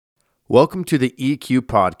Welcome to the EQ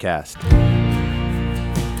Podcast.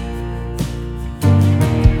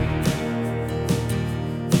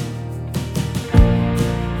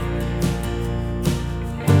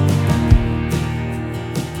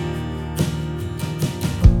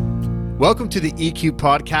 Welcome to the EQ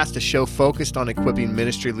Podcast, a show focused on equipping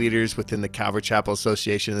ministry leaders within the Calvary Chapel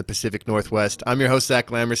Association in the Pacific Northwest. I'm your host, Zach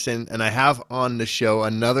Lamerson, and I have on the show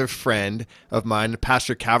another friend of mine,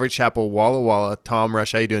 Pastor Calvary Chapel Walla Walla, Tom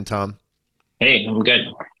Rush. How you doing, Tom? Hey, I'm good.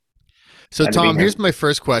 So, Tom, here's my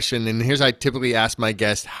first question, and here's I typically ask my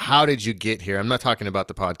guests, how did you get here? I'm not talking about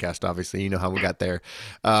the podcast, obviously. You know how we got there.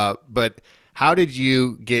 But how did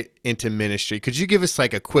you get into ministry? Could you give us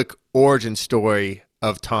like a quick origin story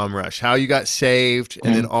of Tom Rush, how you got saved,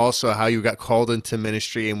 and then also how you got called into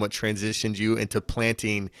ministry and what transitioned you into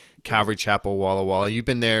planting Calvary Chapel Walla Walla? You've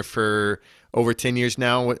been there for over 10 years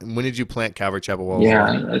now. When did you plant Calvary Chapel Walla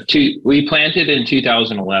Walla? We planted in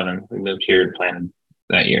 2011. We moved here and planted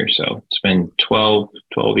that year. So it's been 12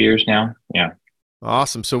 years now. Yeah.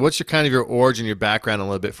 Awesome. So what's your origin, your background a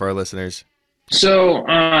little bit for our listeners? So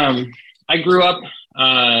I grew up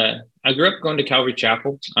going to Calvary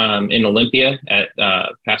Chapel in Olympia at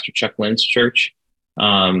Pastor Chuck Lynn's church.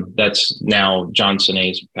 That's now John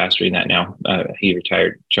Sine's pastoring that now. He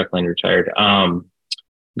retired. Chuck Lynn retired.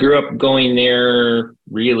 Grew up going there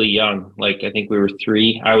really young. Like I think we were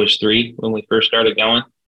 3. I was 3 when we first started going,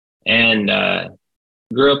 and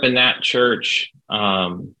grew up in that church.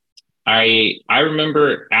 I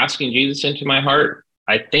remember asking Jesus into my heart.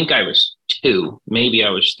 I think I was 2, maybe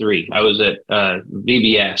I was 3. I was at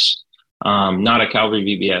VBS, not a Calvary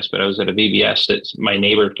VBS, but I was at a VBS that my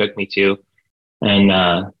neighbor took me to. And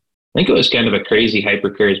I think it was kind of a crazy,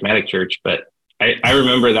 hyper-charismatic church. But I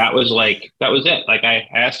remember that was it. Like I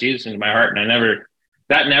asked Jesus into my heart, and I never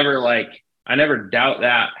doubt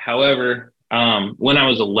that. However, when I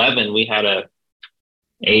was 11, we had a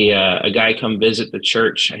guy come visit the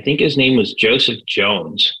church. I think his name was Joseph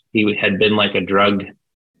Jones. He had been like a drug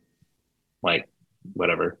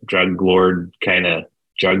lord, kind of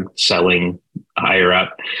drug selling higher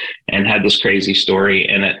up, and had this crazy story.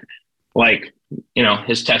 And it,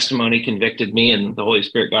 his testimony convicted me, and the Holy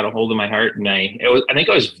Spirit got a hold of my heart. And I think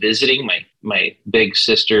I was visiting my big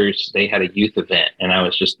sisters. They had a youth event, and I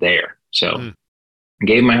was just there. So I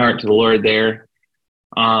gave my heart to the Lord there.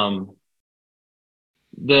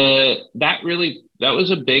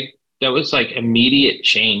 That was like immediate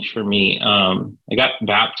change for me. I got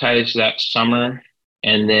baptized that summer.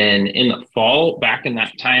 And then in the fall, back in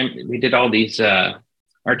that time, we did all these,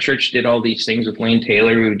 our church did all these things with Wayne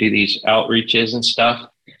Taylor. We would do these outreaches and stuff.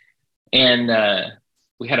 And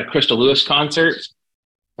we had a Crystal Lewis concert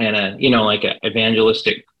and an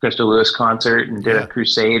evangelistic Crystal Lewis concert, and did a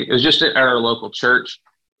crusade. It was just at our local church.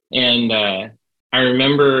 And I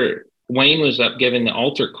remember Wayne was up giving the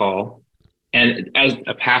altar call. And as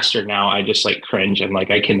a pastor now, I just like cringe. I'm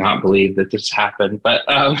like, I cannot believe that this happened. But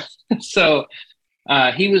so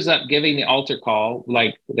he was up giving the altar call,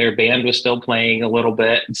 like their band was still playing a little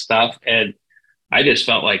bit and stuff. And I just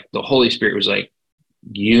felt like the Holy Spirit was like,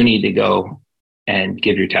 you need to go and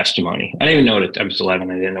give your testimony. I didn't even know I was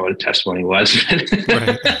 11. I didn't know what a testimony was.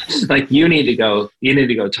 Right. Like, you need to go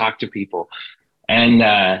talk to people. And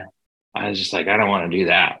I was just like, I don't want to do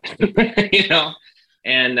that,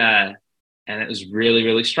 and it was really,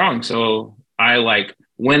 really strong. So I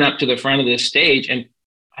went up to the front of this stage, and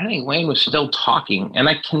I think Wayne was still talking, and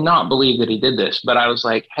I cannot believe that he did this, but I was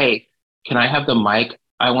like, hey, can I have the mic?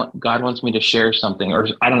 God wants me to share something, or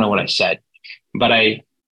I don't know what I said, but I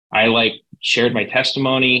shared my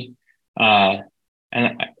testimony.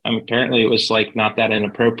 And apparently it was not that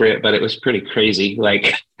inappropriate, but it was pretty crazy.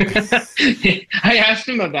 I asked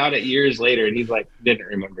him about it years later, and he didn't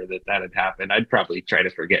remember that had happened. I'd probably try to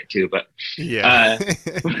forget too, but yeah,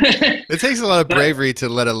 it takes a lot of bravery to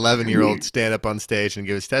let an 11-year-old stand up on stage and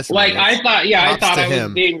give his testimony. I thought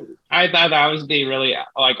I was being really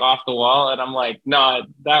off the wall, and I'm like, no,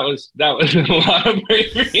 that was a lot of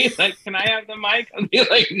bravery. Can I have the mic? I'd be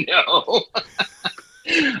like, no.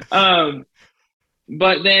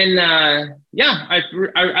 But then, I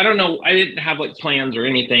don't know. I didn't have plans or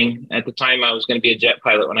anything at the time. I was going to be a jet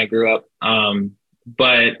pilot when I grew up.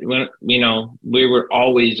 But when, we were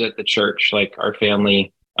always at the church, our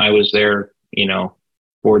family. I was there,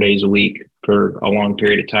 4 days a week for a long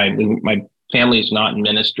period of time. My family's not in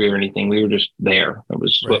ministry or anything. We were just there. It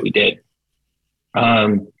was what we did.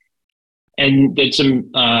 And did some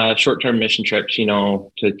short-term mission trips,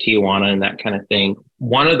 to Tijuana and that kind of thing.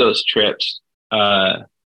 One of those trips,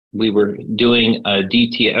 we were doing a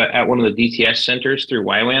at one of the DTS centers through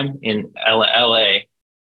YWAM in LA,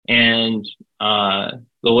 and the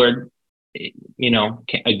Lord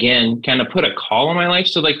again, kind of put a call on my life.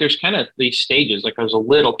 So like, there's kind of these stages. Like I was a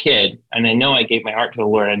little kid and I know I gave my heart to the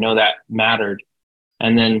Lord. I know that mattered.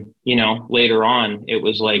 And then, later on it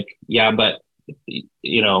was like, yeah, but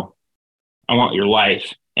I want your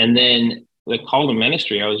life. And then the call to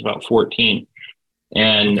ministry, I was about 14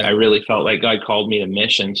 and Okay. I really felt like God called me to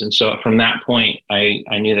missions. And so from that point, I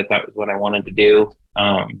knew that was what I wanted to do.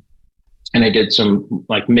 And I did some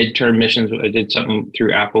like midterm missions. I did something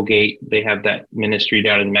through Applegate. They have that ministry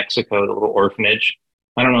down in Mexico, the little orphanage.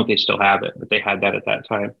 I don't know if they still have it, but they had that at that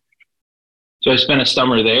time. So I spent a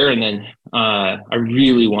summer there, and then I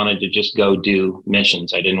really wanted to just go do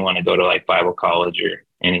missions. I didn't want to go to like Bible college or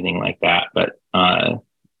anything like that. But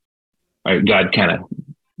God kind of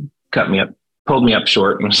pulled me up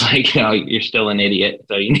short, and was like, you're still an idiot,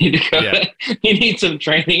 so you need to go. Yeah. You need some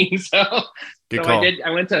training. So I did.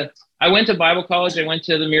 I went to Bible college. I went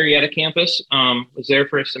to the Murrieta campus. Was there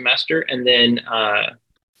for a semester, and then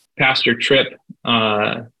Pastor Tripp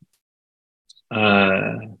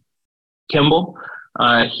Kimball,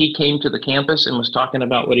 he came to the campus and was talking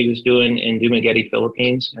about what he was doing in Dumaguete,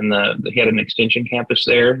 Philippines, and he had an extension campus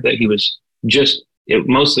there that he was it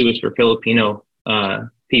mostly was for Filipino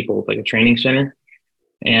people, like a training center,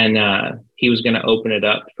 and he was going to open it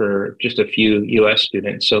up for just a few U.S.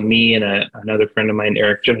 students. So me and another friend of mine,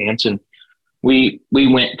 Eric Johansson, we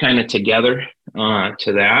went kind of together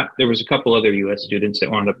to that. There was a couple other U.S. students that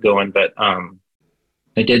wound up going, but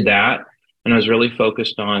I did that, and I was really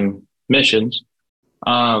focused on missions.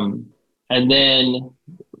 And then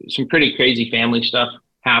some pretty crazy family stuff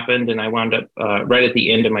happened, and I wound up right at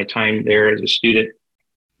the end of my time there as a student.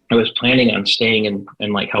 I was planning on staying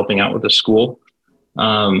and like helping out with the school,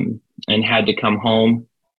 and had to come home.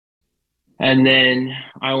 And then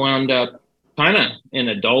I wound up kind of in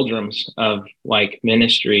the doldrums of like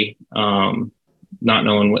ministry, not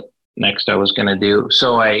knowing what next I was going to do.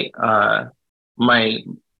 So my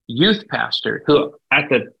youth pastor, who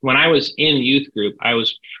when I was in youth group, I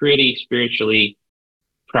was pretty spiritually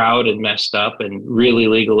proud and messed up and really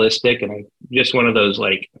legalistic. And I just one of those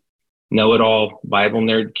like know-it-all Bible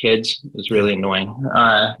nerd kids. It was really annoying.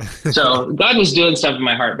 So God was doing stuff in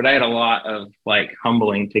my heart, but I had a lot of like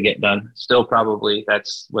humbling to get done. Still probably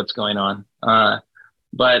that's what's going on.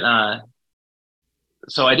 But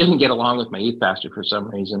so I didn't get along with my youth pastor for some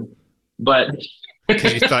reason, but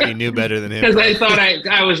because you thought you knew better than him. Because I thought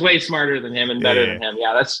I was way smarter than him and better than him.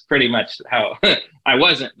 Yeah, that's pretty much how I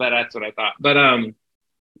wasn't, but that's what I thought. But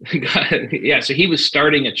so he was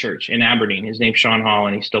starting a church in Aberdeen. His name's Sean Hall,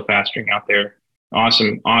 and he's still pastoring out there.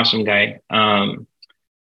 Awesome guy.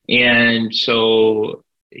 And so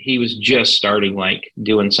he was just starting, like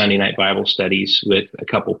doing Sunday night Bible studies with a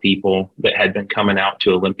couple people that had been coming out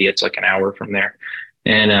to Olympia. It's like an hour from there,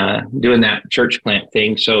 and doing that church plant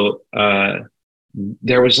thing. So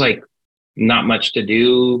there was like not much to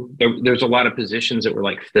do. There's a lot of positions that were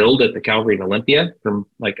like filled at the Calvary and Olympia from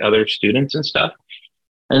like other students and stuff.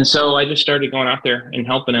 And so I just started going out there and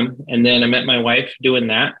helping him. And then I met my wife doing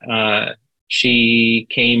that. She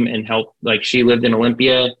came and helped, like she lived in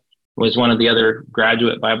Olympia, was one of the other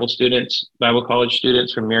graduate Bible college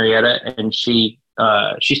students from Murrieta. And she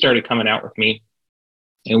started coming out with me,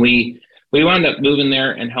 and we wound up moving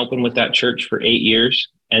there and helping with that church for 8 years.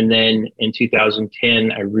 And then in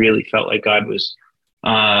 2010, I really felt like God was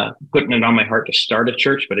putting it on my heart to start a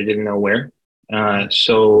church, but I didn't know where.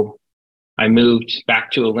 So I moved back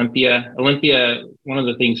to Olympia. Olympia, one of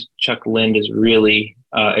the things Chuck Lind has really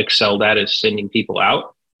excelled at is sending people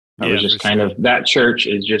out. I was just kind of, that church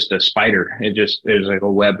is just a spider. There's like a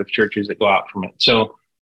web of churches that go out from it. So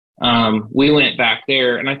we went back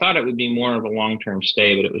there, and I thought it would be more of a long-term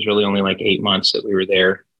stay, but it was really only like 8 months that we were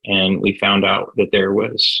there. And we found out that there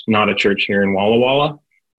was not a church here in Walla Walla.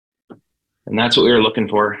 And that's what we were looking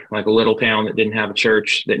for, like a little town that didn't have a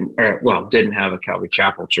church, didn't have a Calvary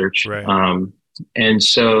Chapel church. Right. And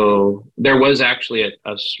so there was actually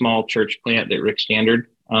a small church plant that Rick Standard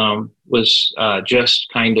was just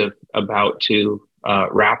kind of about to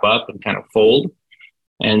wrap up and kind of fold.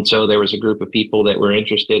 And so there was a group of people that were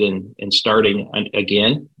interested in starting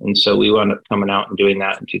again. And so we wound up coming out and doing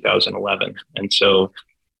that in 2011. And so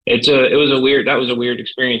that was a weird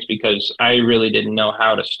experience, because I really didn't know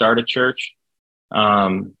how to start a church,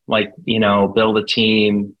 build a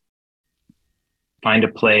team, find a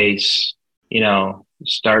place,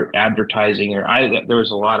 start advertising, there was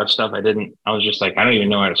a lot of stuff I was just like, I don't even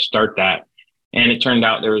know how to start that. And it turned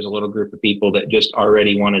out there was a little group of people that just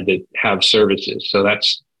already wanted to have services. So it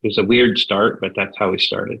was a weird start, but that's how we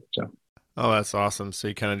started. So. Oh, that's awesome. So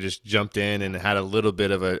you kind of just jumped in and had a little bit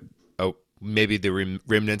of a maybe the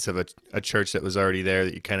remnants of a church that was already there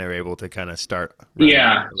that you kind of were able to kind of start running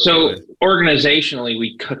Yeah. a little So bit with? organizationally,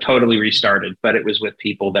 we totally restarted, but it was with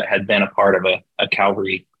people that had been a part of a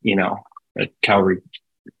Calvary, a Calvary,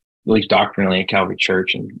 at least doctrinally, a Calvary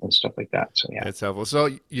church and stuff like that. So yeah. That's helpful. So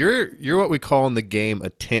you're what we call in the game a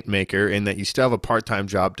tent maker, in that you still have a part-time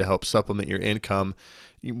job to help supplement your income.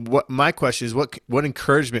 What my question is, what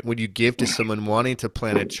encouragement would you give to someone wanting to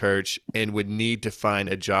plant a church and would need to find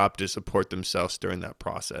a job to support themselves during that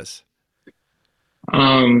process?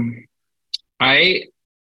 Um, I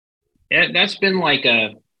that's been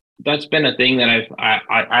that's been a thing that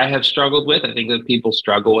I have struggled with. I think that people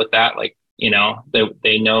struggle with that. Like, they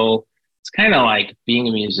know it's kind of like being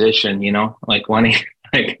a musician, like wanting,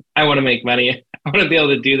 like, I want to make money. I want to be able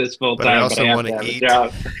to do this full But I time, but I also have want to to have a eat.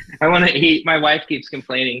 job. I want to eat. My wife keeps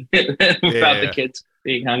complaining about the Yeah. kids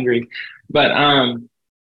being hungry, but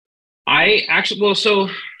I actually, well, so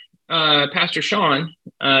Pastor Sean,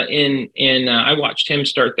 I watched him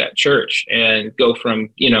start that church and go from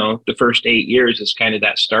the first 8 years is kind of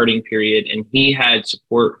that starting period, and he had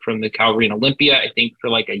support from the Calvary and Olympia, I think, for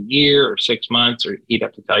like a year or 6 months, or he'd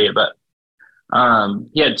have to tell you, but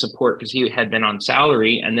he had support because he had been on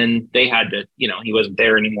salary, and then they had to, he wasn't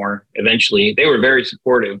there anymore. Eventually, they were very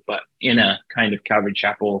supportive, but in a kind of Calvary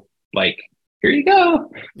Chapel, like, here you go,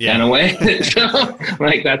 kind Yeah. of way. So,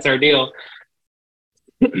 like, that's our deal.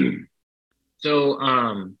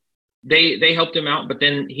 So they helped him out, but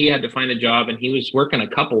then he had to find a job, and he was working a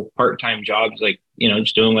couple part-time jobs, like,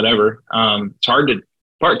 just doing whatever.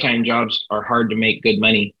 Part-time jobs are hard to make good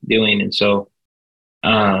money doing. And so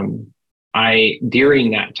I,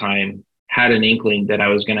 during that time, had an inkling that I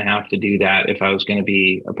was going to have to do that if I was going to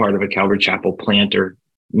be a part of a Calvary Chapel plant or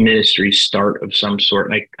ministry start of some sort.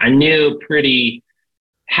 Like, I knew pretty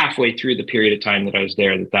halfway through the period of time that I was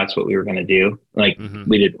there that that's what we were going to do. Like, Hmm.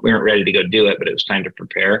 we weren't ready to go do it, but it was time to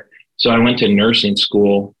prepare. So I went to nursing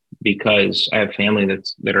school because I have family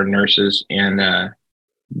that are nurses, and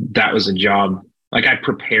that was a job. Like, I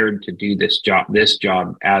prepared to do this job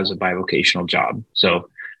as a bivocational job. So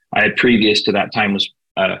I had, previous to that time, was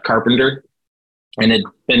a carpenter and had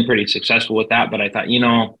been pretty successful with that. But I thought,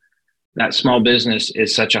 that small business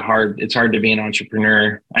is it's hard to be an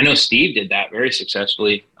entrepreneur. I know Steve did that very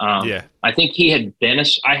successfully. Yeah. I think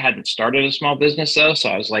I hadn't started a small business though. So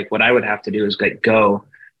I was like, what I would have to do is go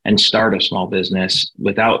and start a small business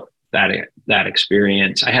without that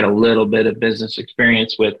experience. I had a little bit of business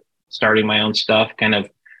experience with starting my own stuff, kind of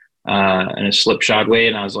in a slipshod way.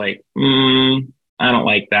 And I was like, I don't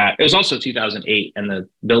like that. It was also 2008 and the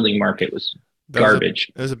building market was garbage.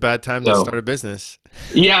 That was a bad time to So start a business.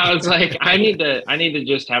 yeah, I was like, I need to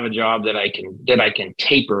just have a job that I can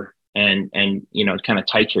taper and kind of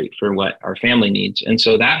titrate for what our family needs. And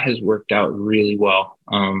so that has worked out really well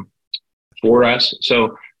for us.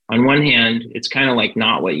 So on one hand, it's kind of like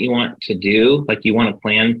not what you want to do. Like, you want to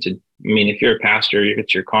plan to, if you're a pastor,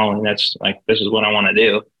 it's your calling. That's like, this is what I want to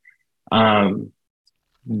do.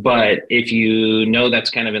 But if you know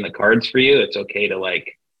that's kind of in the cards for you, it's okay to,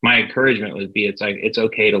 like, my encouragement would be, it's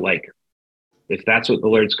okay to, like, if that's what the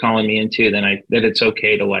Lord's calling me into, then it's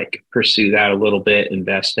okay to, like, pursue that a little bit,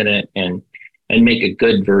 invest in it, and make a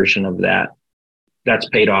good version of that. That's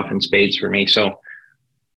paid off in spades for me. So,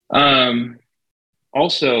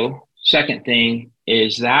 also, second thing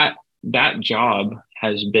is that job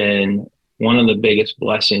has been one of the biggest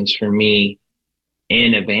blessings for me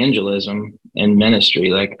in evangelism and ministry.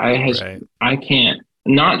 Like, Right. I can't,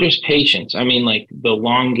 not just patience. Like, the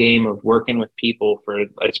long game of working with people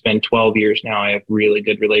it's been 12 years now. I have really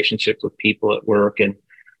good relationships with people at work. And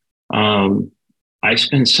I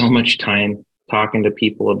spend so much time talking to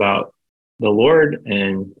people about the Lord.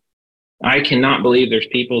 And I cannot believe there's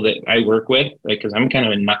people that I work with, like, because I'm kind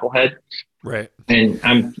of a knucklehead Right. and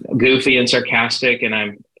I'm goofy and sarcastic, and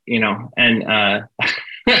I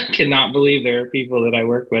cannot believe there are people that I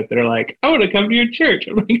work with that are like, I want to come to your church.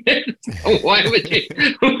 I'm like, why would you?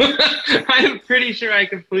 I'm pretty sure I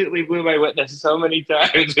completely blew my witness so many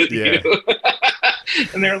times with you.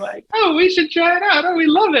 And they're like, oh, we should try it out. Oh, we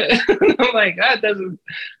love it. And I'm like, that doesn't,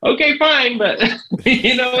 okay, fine, but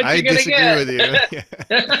you know what you're going to get. I disagree with you.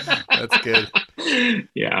 That's good.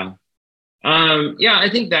 Yeah. Yeah, I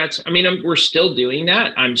think we're still doing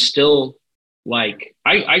that. I'm still, like,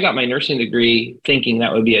 I got my nursing degree thinking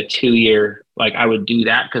that would be a 2-year, like, I would do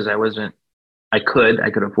that because I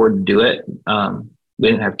could afford to do it. We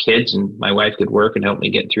didn't have kids, and my wife could work and help me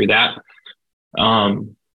get through that.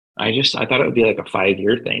 I thought it would be like a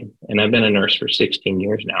 5-year thing, and I've been a nurse for 16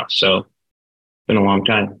 years now. So it's been a long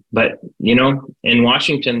time, but in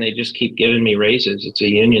Washington, they just keep giving me raises. It's a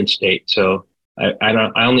union state. So I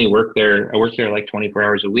only work there. I work there like 24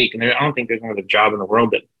 hours a week. And I don't think there's another job in the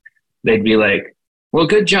world that they'd be like, well,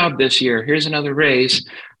 good job this year. Here's another raise.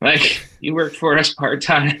 Like you worked for us part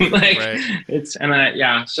time. Like Right. it's, and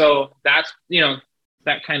yeah. So that's,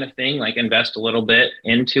 that kind of thing, like invest a little bit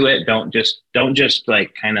into it. Don't just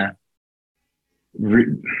like kind of,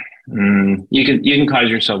 you can cause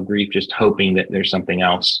yourself grief just hoping that there's something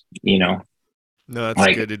else, No, that's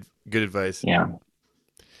like, good advice. yeah.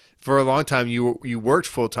 For a long time, you worked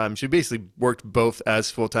full time. So you basically worked both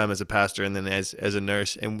as full time as a pastor and then as a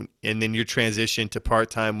nurse, and then your transition to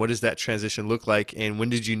part time. What does that transition look like? And when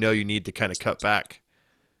did you know you need to kind of cut back?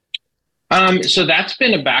 So that's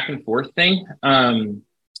been a back and forth thing.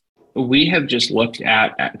 We have just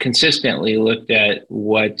consistently looked at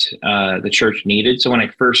what the church needed. So when I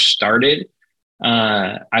first started,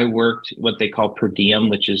 I worked what they call per diem,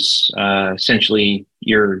 which is essentially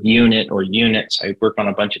your unit or units. I work on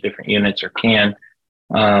a bunch of different units or can.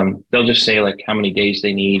 They'll just say like how many days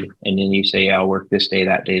they need. And then you say, yeah, I'll work this day,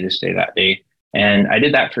 that day, this day, that day. And I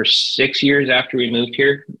did that for 6 years after we moved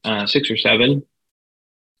here, 6 or 7.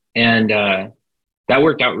 And that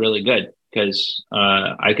worked out really good because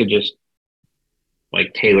I could just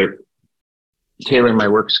like tailor my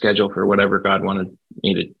work schedule for whatever God wanted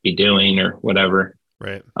me to be doing or whatever.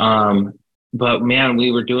 Right. But man,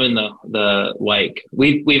 we were doing the like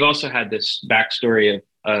we've also had this backstory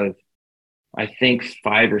of I think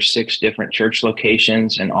 5 or 6 different church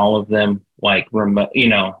locations, and all of them like remote,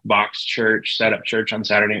 box church, set up church on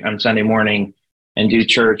Sunday morning, and do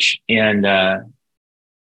church. And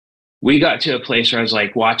we got to a place where I was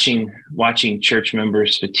like watching church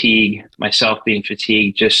members fatigue, myself being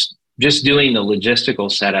fatigued, just doing the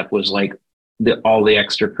logistical setup was like all the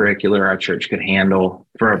extracurricular our church could handle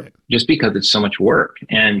just because it's so much work.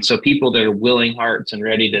 And so people that are willing hearts and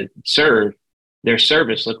ready to serve, their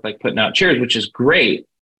service looked like putting out chairs, which is great.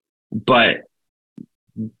 But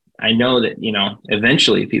I know that,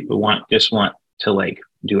 eventually people just want to like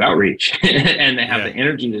do outreach and they have the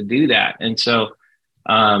energy to do that. And so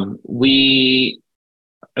it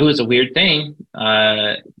was a weird thing.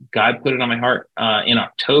 God put it on my heart in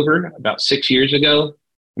October, about 6 years ago.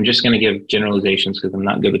 I'm just going to give generalizations because I'm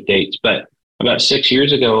not good with dates, but about 6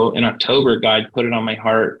 years ago in October, God put it on my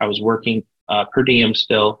heart. I was working per diem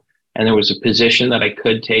still, and there was a position that I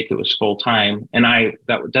could take. It was full time, and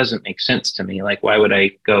that doesn't make sense to me. Like, why would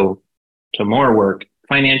I go to more work?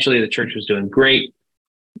 Financially, the church was doing great.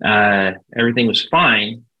 Everything was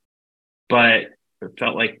fine, but it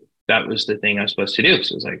felt like that was the thing I was supposed to do.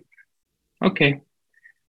 So I was like, okay.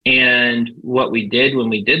 And what we did when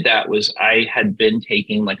we did that was I had been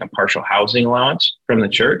taking like a partial housing allowance from the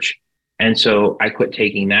church. And so I quit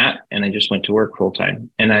taking that and I just went to work full time,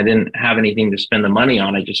 and I didn't have anything to spend the money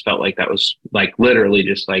on. I just felt like that was like literally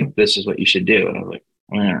just like, this is what you should do. And I was like,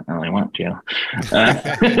 well, I don't really want to.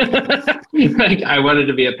 Like I wanted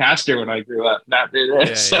to be a pastor when I grew up, not do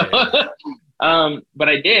this. But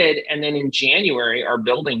I did. And then in January, our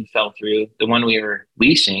building fell through, the one we were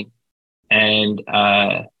leasing. And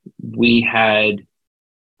we had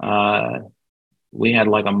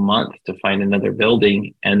like a month to find another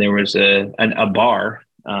building. And there was a bar,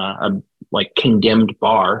 a like condemned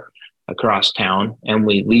bar across town. And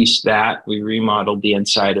we leased that. We remodeled the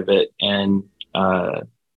inside of it. And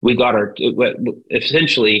we got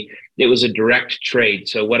essentially, it was a direct trade.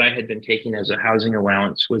 So what I had been taking as a housing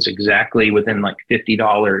allowance was exactly within like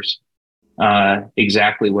 $50,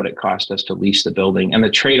 exactly what it cost us to lease the building. And the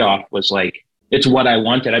trade-off was like, it's what I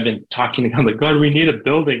wanted. I've been talking to God, like, God, we need a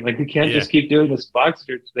building. Like, we can't just keep doing this box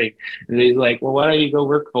church thing. And he's like, well, why don't you go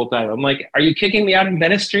work full time? I'm like, are you kicking me out of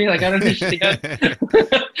ministry? Like, I don't understand.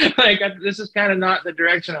 This is kind of not the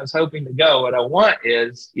direction I was hoping to go. What I want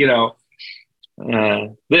is,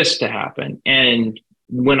 this to happen. And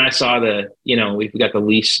when I saw we've got the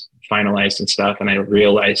lease finalized and stuff, and I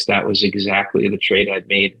realized that was exactly the trade I'd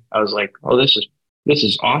made, I was like, oh, this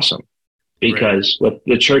is awesome. Because what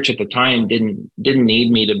the church at the time didn't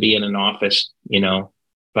need me to be in an office,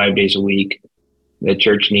 5 days a week. The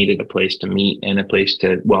church needed a place to meet and a place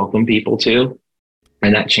to welcome people to.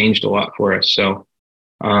 And that changed a lot for us. So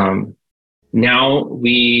now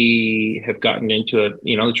we have gotten into it,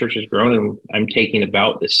 the church has grown, and I'm taking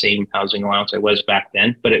about the same housing allowance I was back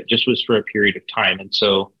then, but it just was for a period of time. And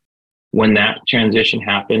so when that transition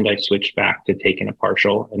happened, I switched back to taking a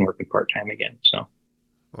partial and working part-time again. So.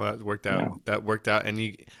 Well, that worked out. Yeah. That worked out.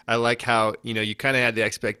 And I like how, you kind of had the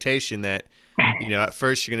expectation that, at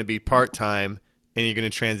first you're going to be part-time and you're going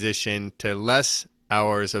to transition to less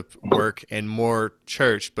hours of work and more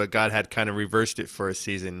church, but God had kind of reversed it for a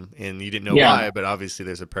season, and you didn't know why, but obviously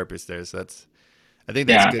there's a purpose there. So I think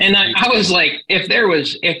that's Yeah. good And for I, you I was too. like, if there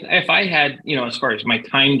was, if I had, as far as my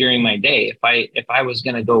time during my day, if I was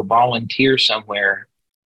going to go volunteer somewhere,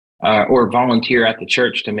 or volunteer at the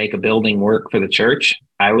church to make a building work for the church,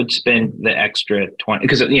 I would spend the extra 20,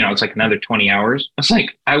 because, it's like another 20 hours. I was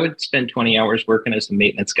like, I would spend 20 hours working as the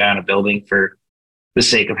maintenance guy on a building for the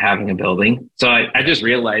sake of having a building. So I Yeah. just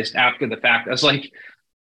realized after the fact, I was like,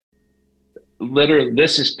 literally,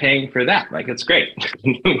 this is paying for that. Like, it's great.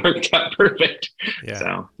 It worked out perfect. Yeah.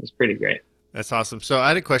 So it's pretty great. That's awesome. So I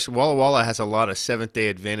had a question. Walla Walla has a lot of Seventh-day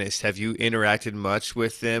Adventists. Have you interacted much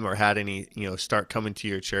with them or had any, start coming to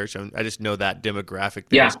your church? I just know that demographic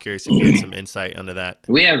there. I was Yeah. curious if you had some insight onto that.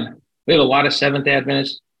 We have a lot of Seventh Day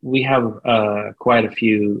Adventists. We have quite a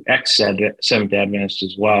few ex Seventh Day Adventists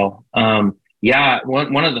as well. Yeah,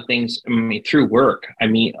 one of the things, I mean, through work, I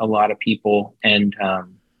meet a lot of people, and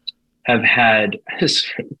have had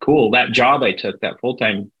this cool, that job I took, that full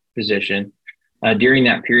time position. During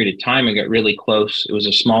that period of time, I got really close. It was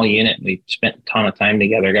a small unit. We spent a ton of time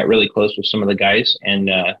together. I got really close with some of the guys, and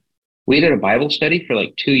we did a Bible study for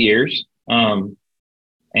like 2 years. And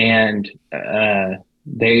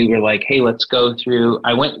they were like, "Hey, let's go through."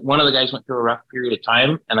 One of the guys went through a rough period of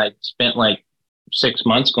time, and I spent like 6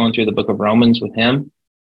 months going through the book of Romans with him.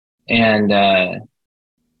 And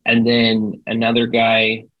then another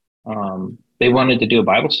guy, they wanted to do a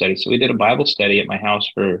Bible study. So we did a Bible study at my house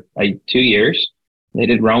for like 2 years. They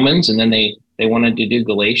did Romans, and then they wanted to do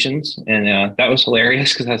Galatians. And that was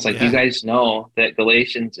hilarious because I was like, you Yeah. guys know that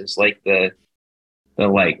Galatians is like the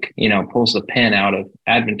like, pulls the pen out of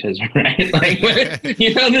Adventism, right? Like,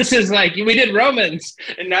 this is like, we did Romans,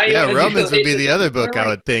 and now you Yeah, want to do Romans would be Galatians. the other They're book I like,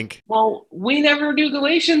 would think. well, we never do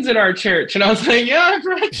Galatians in our church. And I was like, yeah, I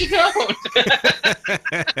forgot you don't.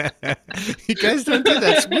 You guys don't do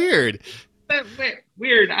that. It's weird. That's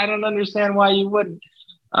weird. I don't understand why you wouldn't.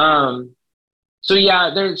 Um, so yeah,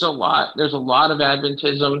 there's a lot of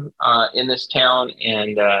Adventism in this town,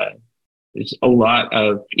 and it's a lot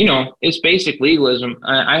of, it's basic legalism.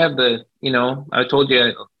 I have I told you,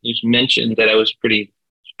 I just mentioned that I was pretty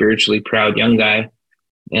spiritually proud young guy.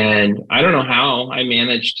 And I don't know how I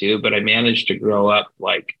managed to, but I managed to grow up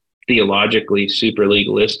like theologically super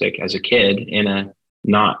legalistic as a kid in a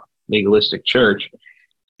not legalistic church.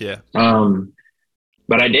 Yeah.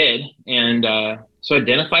 But I did. And so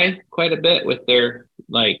identify quite a bit with their,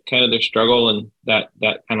 like, kind of their struggle and that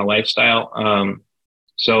kind of lifestyle.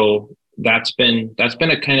 So that's been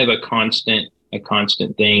a kind of a constant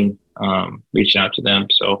thing, reaching out to them.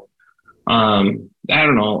 So I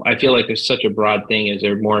don't know. I feel like there's such a broad thing. Is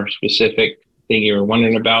there more specific thing you were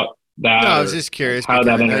wondering about that, No, I was or just curious how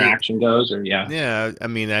because that I know you. interaction goes? Or yeah. Yeah, I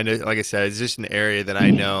mean, I know, like I said, it's just an area that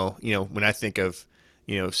I know. When I think of,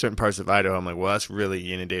 certain parts of Idaho, I'm like, well, that's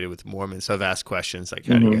really inundated with Mormons. So I've asked questions like,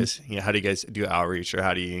 Mm-hmm. how do you guys do outreach, or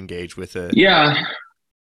how do you engage with it? Yeah.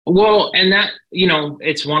 Well, and that,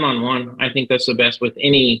 it's one-on-one. I think that's the best with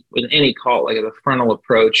any cult. Like, the frontal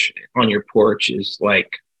approach on your porch is like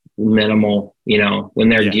minimal, when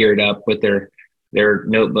they're Yeah. geared up with their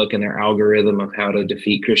notebook and their algorithm of how to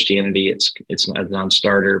defeat Christianity. It's a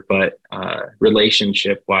non-starter, but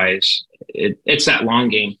relationship wise, it's that long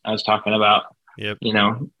game I was talking about. Yep.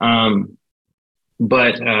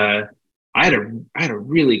 But I had a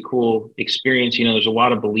really cool experience. There's a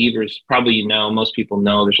lot of believers. Probably, most people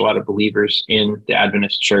know there's a lot of believers in the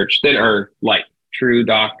Adventist church that are like true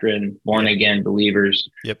doctrine, born again believers.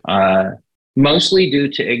 Yep. Mostly due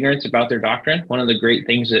to ignorance about their doctrine. One of the great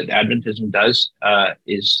things that Adventism does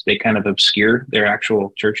is they kind of obscure their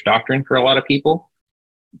actual church doctrine for a lot of people.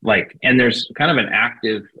 And there's kind of an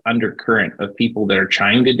active undercurrent of people that are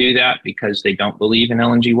trying to do that because they don't believe in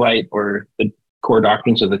Ellen G. White or the core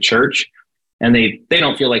doctrines of the church. And they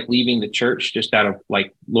don't feel like leaving the church just out of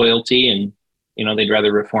like loyalty, and, they'd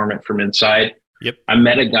rather reform it from inside. Yep. I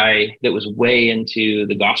met a guy that was way into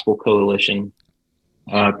the Gospel Coalition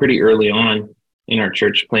pretty early on in our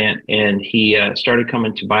church plant. And he started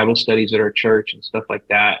coming to Bible studies at our church and stuff like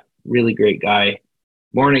that. Really great guy,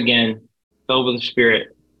 born again, filled with the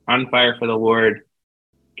Spirit, on fire for the Lord.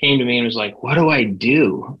 Came to me and was like, what do I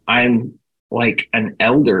do? I'm like an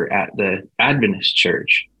elder at the Adventist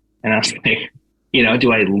church. And I was like,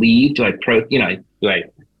 do I leave? Do I do I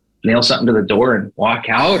nail something to the door and walk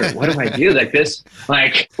out? Or what do I do? Like this,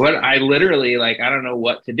 like what I literally, like, I don't know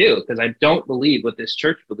what to do because I don't believe what this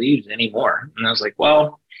church believes anymore. And I was like,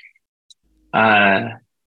 well, why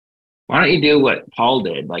don't you do what Paul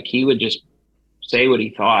did? Like, he would just say what he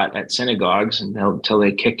thought at synagogues until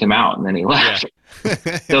they kicked him out, and then he left.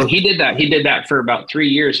 Yeah. So he did that. He did that for about 3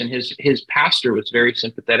 years, and his pastor was very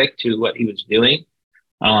sympathetic to what he was doing.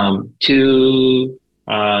 To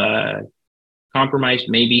compromised,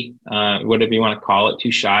 maybe, whatever you want to call it,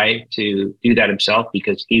 too shy to do that himself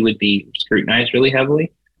because he would be scrutinized really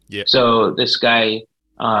heavily. Yeah. So this guy,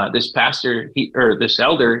 this pastor, this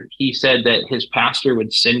elder, he said that his pastor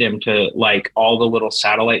would send him to like all the little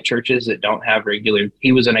satellite churches that don't have regular.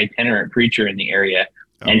 He was an itinerant preacher in the area,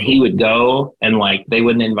 and cool. he would go and like they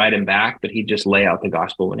wouldn't invite him back, but he'd just lay out the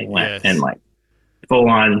gospel when he went and like full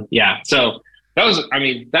on, yeah. So that was, I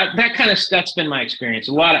mean, that kind of that's been my experience.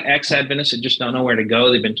 A lot of ex-Adventists that just don't know where to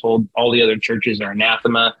go. They've been told all the other churches are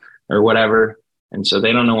anathema or whatever, and so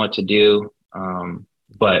they don't know what to do.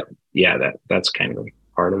 But yeah, that's kind of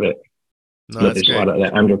part of it. No, but there's great. A lot of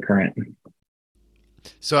that undercurrent.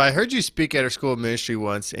 So I heard you speak at our school of ministry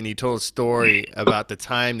once, and you told a story about the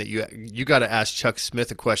time that you got to ask Chuck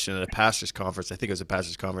Smith a question at a pastor's conference. I think it was a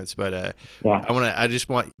pastor's conference, but yeah. I just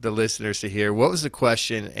want the listeners to hear what was the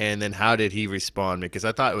question, and then how did he respond? Because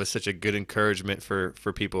I thought it was such a good encouragement for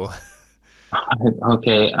people.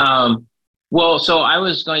 Okay. Well, so I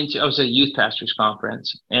was at a youth pastors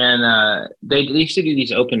conference, and they used to do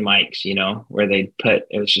these open mics, you know, where it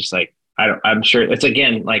was just like, I'm sure it's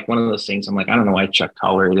again like one of those things. I'm like, I don't know why Chuck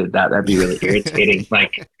tolerated that. That'd be really irritating.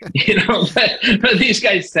 Like, you know, but these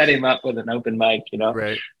guys set him up with an open mic, you know.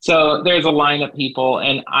 Right. So there's a line of people,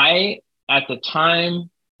 and I at the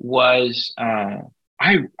time was I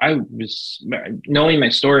was knowing my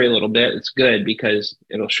story a little bit. It's good because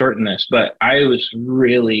it'll shorten this, but I was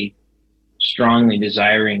really strongly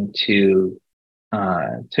desiring to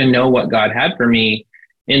know what God had for me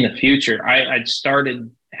in the future. I'd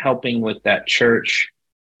started helping with that church.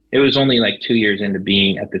 It was only like 2 years into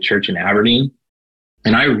being at the church in Aberdeen.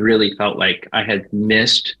 And I really felt like I had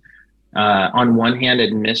missed, on one hand,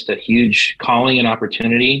 I'd missed a huge calling and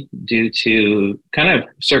opportunity due to kind of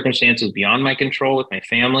circumstances beyond my control with my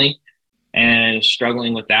family and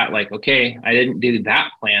struggling with that. Like, okay, I didn't do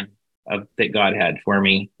that plan that God had for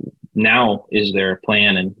me. Now, is there a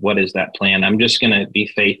plan, and what is that plan? I'm just going to be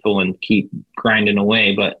faithful and keep grinding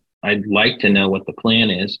away, but I'd like to know what the plan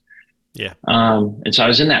is. Yeah. And so I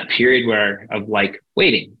was in that period of like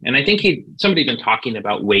waiting, and I think somebody had been talking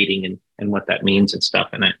about waiting and what that means and stuff.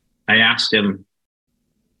 And I asked him,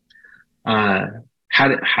 how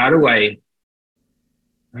do I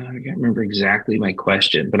can't remember exactly my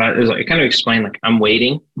question, but I kind of explained like I'm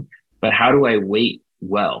waiting, but how do I wait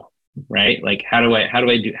well? Right? Like how do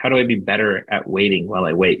I be better at waiting while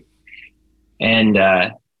I wait? And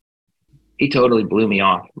he totally blew me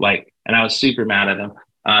off. Like, and I was super mad at him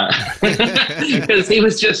because he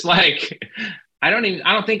was just like, I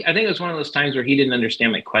think it was one of those times where he didn't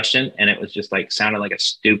understand my question, and it was just like sounded like a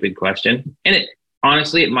stupid question. And it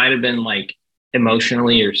honestly, it might have been like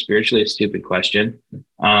emotionally or spiritually a stupid question.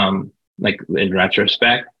 Like in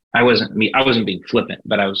retrospect, I wasn't being flippant,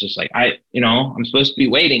 but I was just like, I'm supposed to be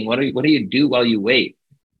waiting. What do you do while you wait?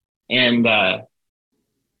 And I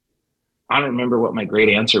don't remember what my great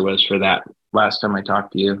answer was for that last time I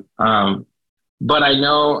talked to you. But I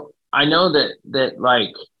know that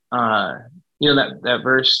like, that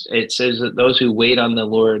verse, it says that those who wait on the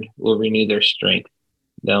Lord will renew their strength.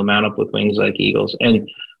 They'll mount up with wings like eagles. And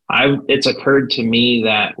it's occurred to me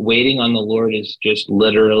that waiting on the Lord is just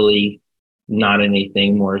literally not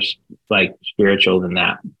anything more like spiritual than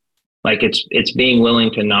that. Like it's being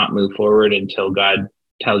willing to not move forward until God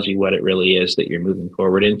tells you what it really is that you're moving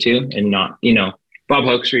forward into, and not, Bob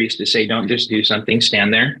Hoekstra used to say, don't just do something,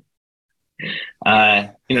 stand there.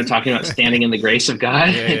 Talking about standing in the grace of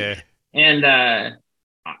God. Yeah. And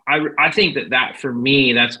I think that for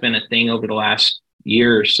me, that's been a thing over the last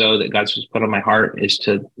year or so that God's just put on my heart, is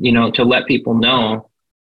to let people know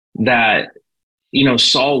that,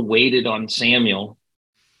 Saul waited on Samuel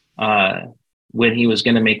when he was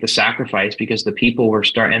going to make the sacrifice because the people were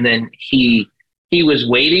starting, and then he was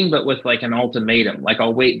waiting, but with like an ultimatum, like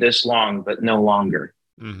I'll wait this long, but no longer.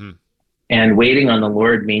 Mm-hmm. And waiting on the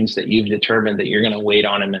Lord means that you've determined that you're going to wait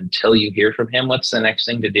on him until you hear from him. What's the next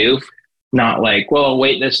thing to do? Not like, well, I'll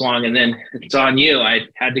wait this long and then it's on you. I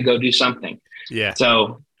had to go do something. Yeah.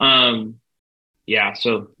 So,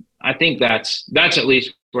 so I think that's at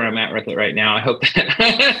least where I'm at with it right now. I hope that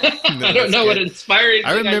I don't know what inspiring.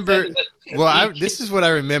 I remember. This is what I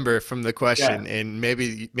remember from the question, and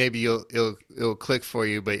maybe it'll click for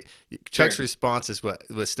you. But Chuck's response is what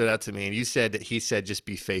stood out to me, and you said that he said, "Just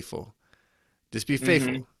be faithful, just be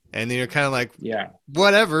faithful." Mm-hmm. And then you're kind of like,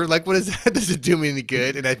 whatever. Like, what is that? Does it do me any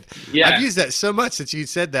good? And I've used that so much since you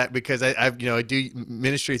said that, because I do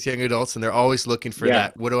ministry with young adults, and they're always looking for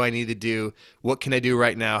that. What do I need to do? What can I do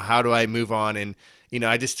right now? How do I move on? And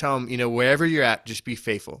I just tell them, wherever you're at, just be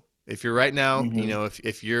faithful. If you're right now, Hmm.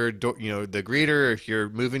 if you're, the greeter, if you're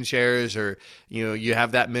moving chairs, or, you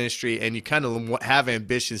have that ministry and you kind of have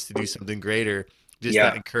ambitions to do something greater, just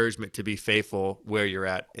that Yeah. encouragement to be faithful where you're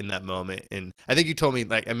at in that moment. And I think you told me,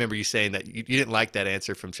 like, I remember you saying that you didn't like that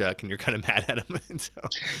answer from Chuck and you're kind of mad at him. And so,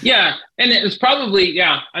 Yeah. And it was probably,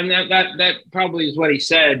 yeah. And that probably is what he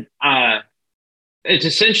said. It's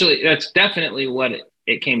essentially, that's definitely what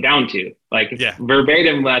it came down to. Like if yeah,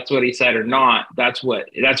 verbatim, that's what he said or not. That's what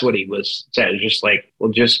he was said. It's just like,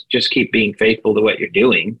 well, just keep being faithful to what you're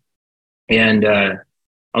doing. And, I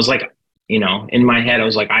was like, in my head, I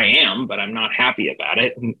was like, I am, but I'm not happy about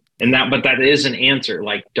it. But that is an answer.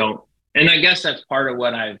 Like, don't. And I guess that's part of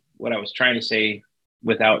what I was trying to say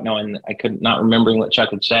without knowing. I couldn't, not remembering what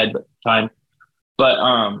Chuck had said at the time. But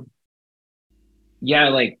yeah,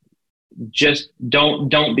 like just don't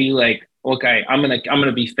be like, okay, I'm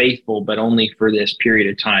gonna be faithful, but only for this period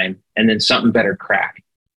of time, and then something better crack.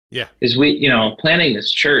 yeah, Because planning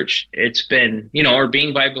this church, it's been, or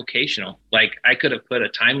being bivocational. Like I could have put a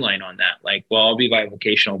timeline on that. Like, well, I'll be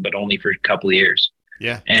bivocational, but only for a couple of years.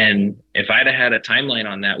 yeah. And if I'd have had a timeline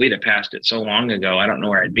on that, we'd have passed it so long ago. I don't know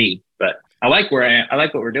where I'd be, but I like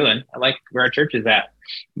what we're doing. I like where our church is at.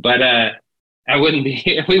 But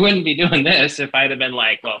we wouldn't be doing this if I'd have been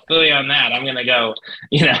like, well, fully on that, I'm gonna go,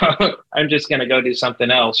 I'm just gonna go do something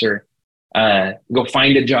else, or go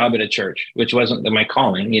find a job at a church, which wasn't my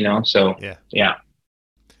calling, So Yeah. yeah,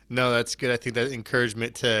 No, that's good. I think that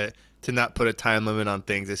encouragement to not put a time limit on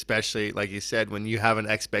things, especially like you said, when you have an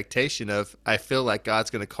expectation of, I feel like God's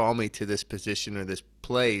going to call me to this position or this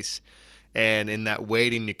place, and in that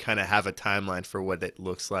waiting, you kind of have a timeline for what it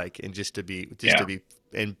looks like, and just to yeah, be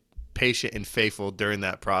and patient and faithful during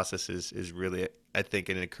that process is really, I think,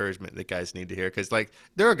 an encouragement that guys need to hear, because like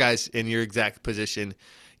there are guys in your exact position,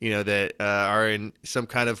 that are in some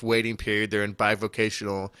kind of waiting period. They're in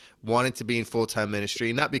bivocational, wanting to be in full time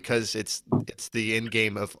ministry, not because it's the end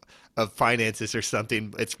game of finances or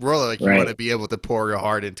something. It's really like you want right, to be able to pour your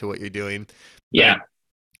heart into what you're doing. But yeah,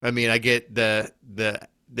 I mean, I get the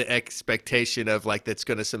expectation of like that's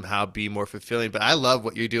going to somehow be more fulfilling. But I love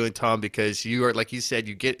what you're doing, Tom, because you are, like you said,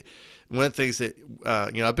 you get one of the things that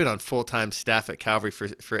I've been on full time staff at Calvary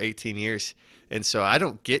for 18 years, and so I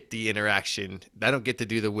don't get the interaction. I don't get to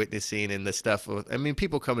do the witnessing and the stuff. I mean,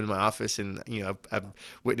 people come into my office and I've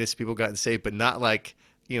witnessed people gotten saved, but not like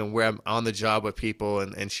where I'm on the job with people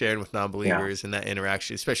and sharing with yeah. non-believers and that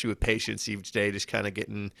interaction, especially with patients each day, just kind of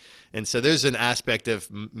getting. And so there's an aspect of,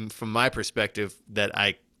 from my perspective, that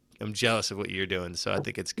I'm jealous of what you're doing. So I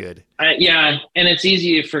think it's good. Yeah, and it's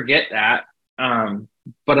easy to forget that.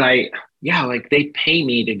 But yeah, like they pay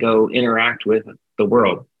me to go interact with the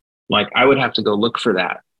world. Like I would have to go look for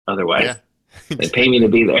that otherwise. Yeah, They pay me to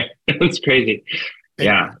exactly. be there. It's crazy. And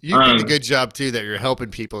Yeah. you did a good job too, that you're helping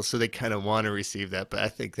people, so they kind of want to receive that. But I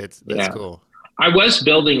think that's Yeah. cool. I was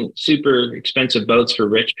building super expensive boats for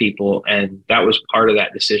rich people, and that was part of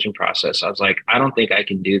that decision process. I was like, I don't think I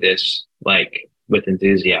can do this like with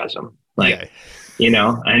enthusiasm. Like,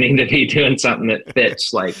 Yeah. I need to be doing something that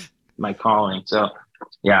fits like my calling. So,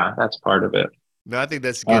 yeah, that's part of it. No, I think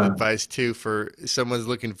that's good Um, advice too for someone's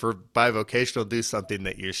looking for bivocational. Do something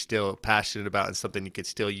that you're still passionate about and something you could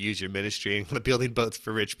still use your ministry. And building boats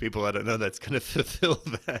for rich people, I don't know that's going to fulfill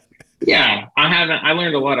that. yeah, I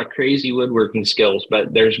learned a lot of crazy woodworking skills,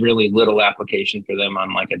 but there's really little application for them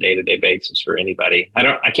on like a day-to-day basis for anybody.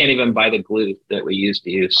 I can't even buy the glue that we used to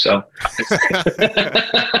use. So,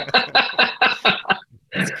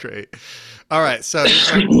 That's great. All right, so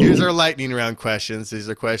here's our lightning round questions. These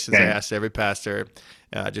are questions I okay. asked every pastor.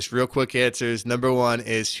 Just real quick answers. Number one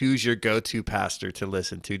is, who's your go-to pastor to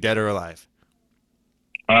listen to, dead or alive?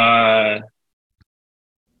 Uh,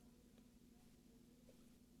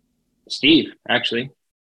 Steve, actually,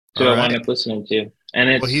 who All I right. wound up listening to. And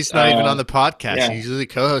Well, it's, he's not even on the podcast. yeah, He's usually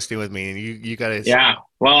co-hosting with me, and you got to. yeah.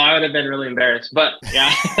 Well, I would have been really embarrassed, but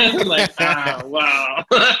yeah, like, wow,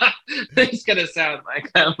 it's gonna sound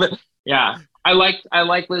like that, but yeah, I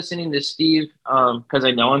like listening to Steve, because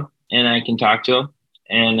I know him and I can talk to him,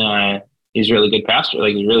 and he's a really good pastor,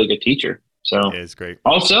 like he's a really good teacher. Yeah, So it's great.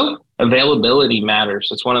 also availability matters.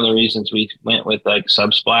 That's one of the reasons we went with like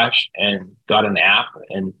Subsplash and got an app,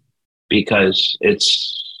 and because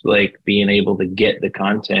it's like being able to get the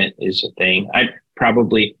content is a thing.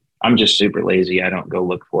 I'm just super lazy. I don't go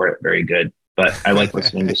look for it very good, but I like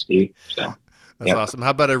listening to Steve. So, That's yep. awesome.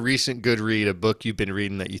 How about a recent good read, a book you've been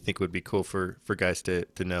reading that you think would be cool for guys to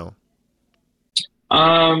know?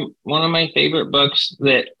 One of my favorite books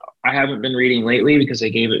that I haven't been reading lately because I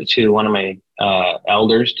gave it to one of my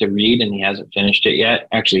elders to read, and he hasn't finished it yet.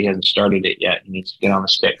 Actually, he hasn't started it yet. He needs to get on the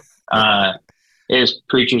stick. Uh, is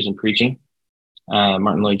Preachers and Preaching,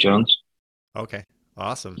 Martin Lloyd-Jones. Okay,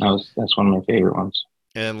 awesome. That's one of my favorite ones.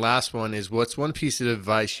 And last one is, what's one piece of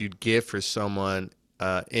advice you'd give for someone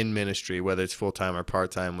in ministry, whether it's full-time or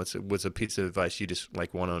part-time? What's a piece of advice you just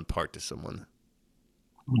like want to impart to someone?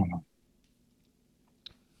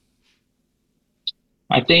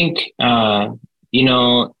 I think, don't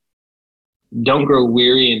grow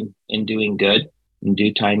weary in doing good. In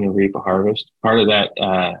due time, you'll reap a harvest. Part of that,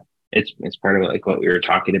 it's part of it, like what we were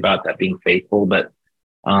talking about, that being faithful. But,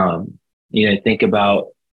 think about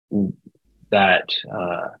that.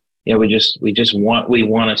 We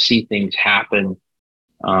want to see things happen,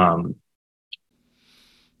 and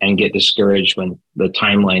get discouraged when the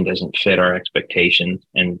timeline doesn't fit our expectations,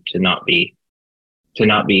 and to not be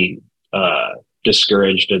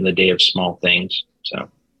discouraged in the day of small things. So.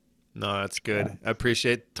 No, that's good. I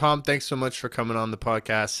appreciate it. Tom, thanks so much for coming on the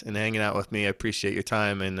podcast and hanging out with me. I appreciate your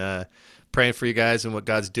time, and praying for you guys and what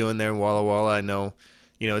God's doing there in Walla Walla. I know,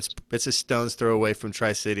 it's a stone's throw away from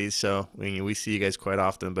Tri-Cities, so we see you guys quite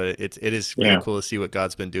often, but it is really cool to see what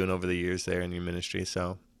God's been doing over the years there in your ministry.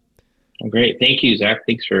 So great. Thank you, Zach.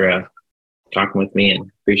 Thanks for talking with me, and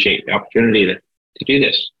appreciate the opportunity to do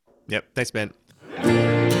this. Yep. Thanks, man.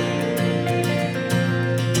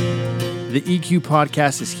 The EQ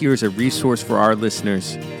Podcast is here as a resource for our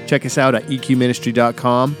listeners. Check us out at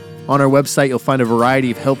eqministry.com. On our website, you'll find a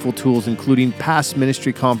variety of helpful tools, including past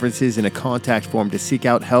ministry conferences and a contact form to seek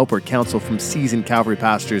out help or counsel from seasoned Calvary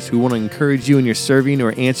pastors who want to encourage you in your serving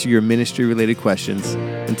or answer your ministry-related questions.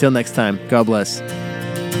 Until next time, God bless.